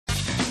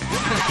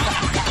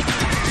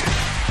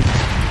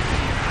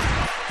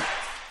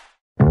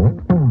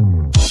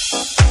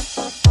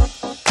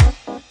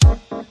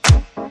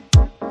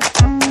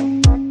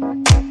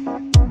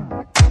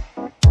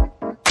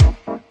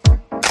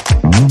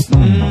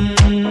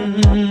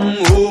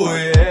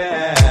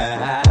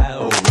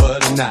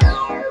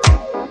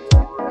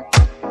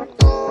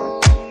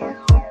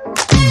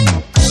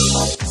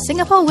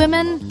Singapore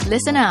women,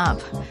 listen up.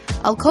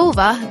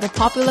 Alcova, the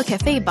popular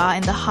cafe bar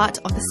in the heart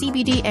of the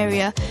CBD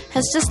area,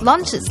 has just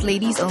launched its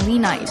ladies only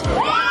night,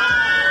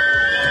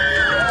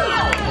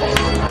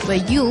 where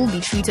you'll be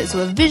treated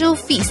to a visual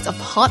feast of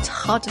hot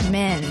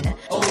men.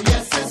 Oh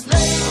yes, it's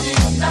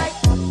ladies' night,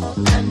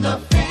 and the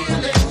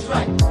feeling's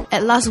right.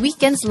 At last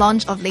weekend's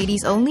launch of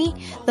Ladies Only,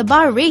 the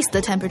bar raised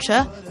the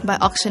temperature by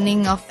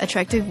auctioning off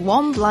attractive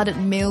warm-blooded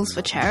males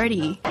for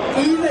charity.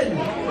 Even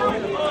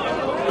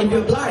if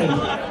you're blind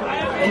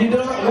and you do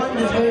not want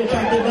this very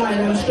attractive guy,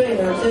 and I'm straight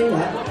and I'm saying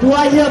that, do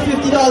I hear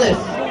 $50?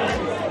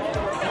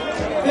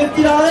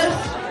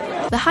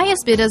 $50? The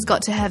highest bidders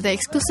got to have the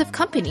exclusive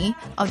company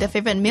of their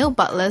favourite male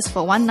butlers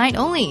for one night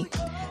only.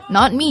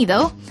 Not me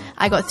though.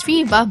 I got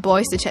 3 buff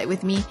boys to chat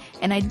with me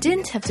and I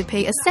didn't have to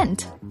pay a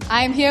cent.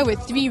 I'm here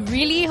with 3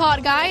 really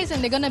hot guys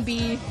and they're gonna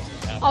be...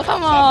 Oh,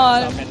 come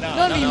on.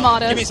 Don't be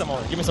modest. Give me some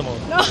more. Give me some more.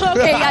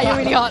 Okay, yeah, you're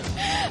really hot.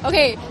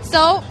 Okay,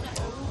 so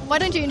why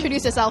don't you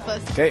introduce yourself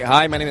first? Okay,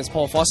 hi, my name is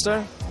Paul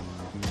Foster.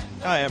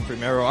 I am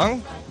Primero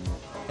Ang.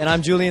 And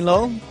I'm Julian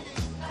Lowe.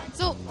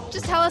 So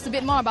just tell us a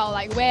bit more about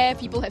like where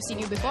people have seen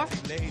you before.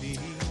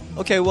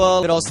 Okay,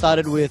 well, it all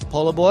started with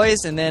Polo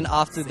Boys, and then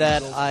after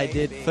that, I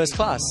did First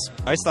Class.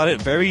 I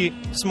started very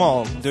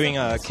small, doing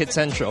Kid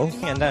Central,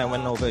 and then I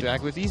went over to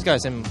act with these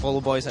guys in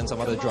Polo Boys and some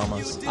other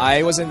dramas.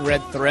 I was in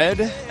Red Thread,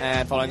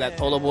 and following that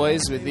Polo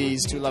Boys with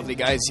these 2 lovely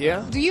guys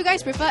here. Do you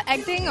guys prefer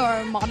acting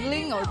or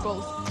modeling or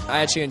both? I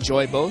actually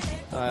enjoy both.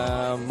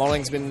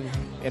 Modeling's been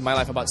in my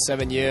life about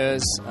 7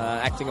 years,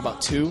 acting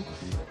about 2.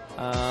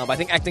 But I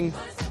think acting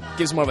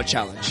gives more of a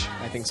challenge.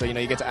 I think so. You know,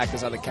 you get to act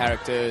as other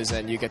characters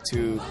and you get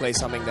to play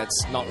something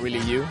that's not really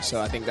you.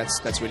 So I think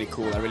that's really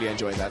cool. I really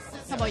enjoy that.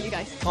 How about you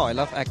guys? Oh, I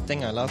love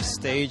acting. I love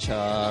stage,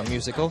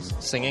 musicals,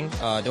 singing.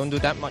 Don't do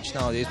that much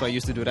nowadays, but I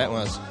used to do that when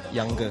I was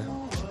younger.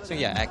 So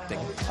yeah, acting.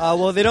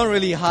 Well, they don't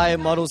really hire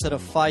models that are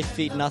 5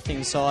 feet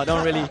nothing, so I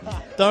don't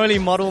really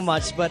model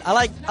much. But I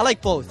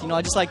like both. You know,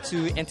 I just like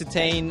to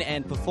entertain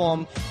and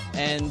perform,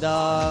 and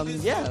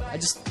yeah, I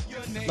just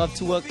love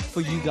to work for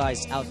you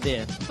guys out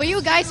there. For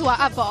you guys who are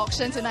up for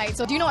auction tonight,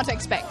 so do you know what to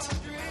expect?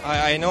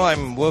 I know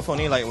I'm worth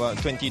only like what,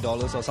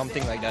 $20 or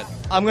something like that.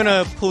 I'm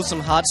gonna pull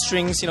some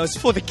heartstrings. You know, it's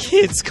for the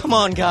kids. Come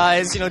on,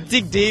 guys. You know,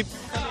 dig deep.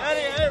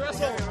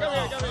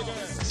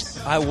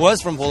 I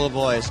was from Polo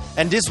Boys,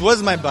 and this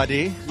was my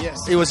buddy. Yes.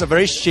 It was a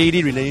very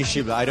shady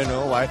relationship. I don't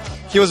know why.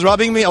 He was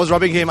robbing me, I was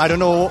robbing him. I don't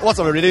know what's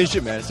our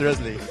relationship, man.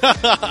 Seriously.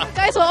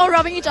 Guys were all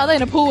rubbing each other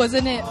in a pool,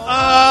 wasn't it?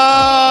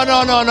 No.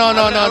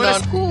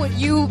 Who would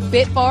you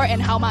bid for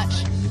and how much?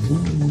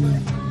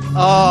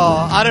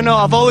 Oh, I don't know.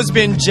 I've always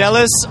been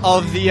jealous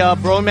of the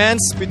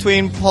bromance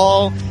between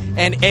Paul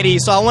and Eddie,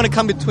 so I want to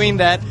come between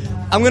that.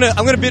 I'm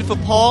gonna bid for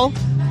Paul.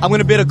 I'm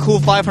gonna bid a cool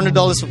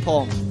 $500 for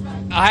Paul.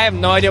 I have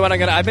no idea what I'm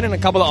gonna. I've been in a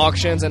couple of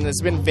auctions and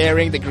it's been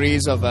varying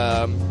degrees of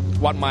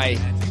what my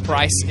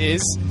price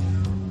is.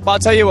 But I'll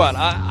tell you what,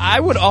 I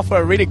would offer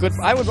a really good.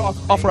 I would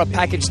offer a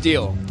package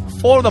deal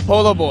for the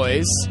Polo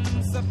Boys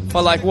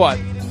for like what,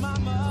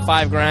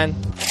 $5,000.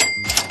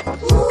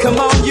 Come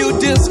on, you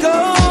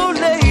disco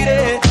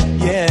lady.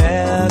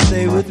 Yeah,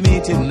 stay with me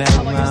tonight.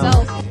 How about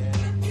yourself?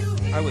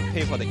 I would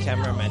pay for the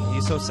cameraman.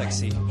 He's so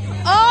sexy.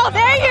 Oh,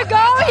 there you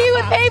go. He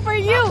would pay for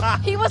you.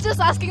 He was just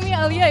asking me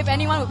earlier if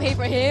anyone would pay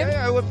for him.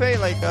 Yeah, I would pay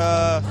like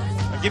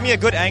give me a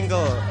good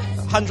angle,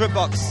 $100.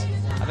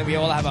 I think we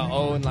all have our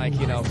own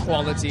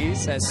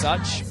qualities as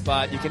such,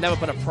 but you can never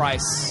put a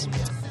price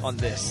on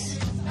this.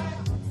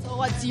 So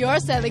what's your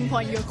selling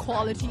point, your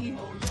quality?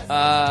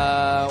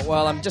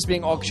 Well, I'm just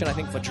being auctioned, I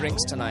think, for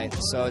drinks tonight.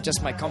 So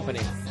just my company.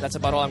 That's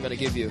about all I'm going to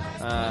give you.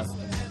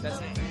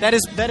 That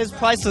is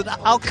priceless.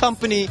 Our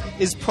company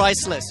is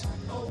priceless.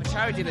 The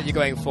charity that you're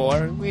going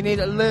for, we need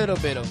a little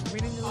bit of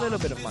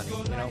money,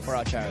 for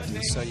our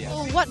charities. So yeah.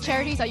 So what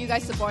charities are you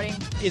guys supporting?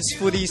 It's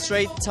for the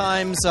Straight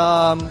Times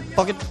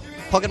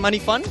Pocket Money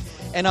Fund,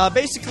 and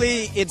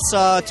basically it's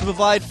to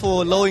provide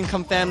for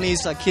low-income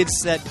families,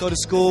 kids that go to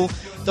school,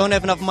 don't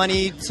have enough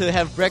money to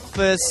have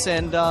breakfast,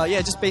 and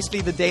yeah, just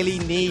basically the daily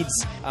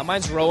needs.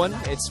 Mine's Rowan.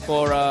 It's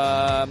for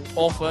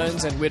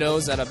orphans and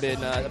widows that have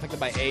been affected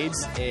by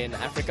AIDS in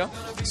Africa.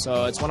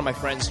 So it's one of my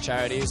friend's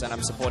charities, and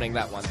I'm supporting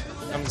that one.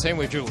 I'm the same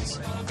with Jules.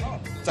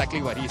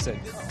 Exactly what he said.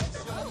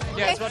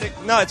 Yeah, Okay.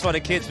 it's for the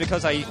kids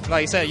because like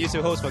I said, I used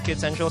to host for Kid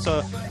Central,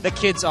 so the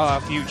kids are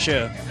our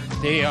future.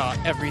 They are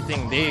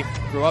everything. They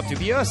grow up to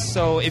be us.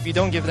 So if you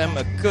don't give them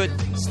a good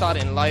start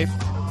in life,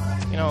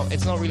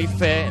 it's not really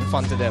fair and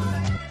fun to them.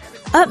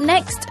 Up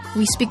next,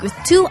 we speak with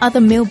 2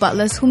 other male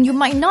butlers whom you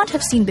might not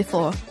have seen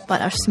before,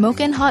 but are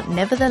smoking hot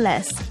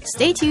nevertheless.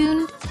 Stay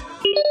tuned!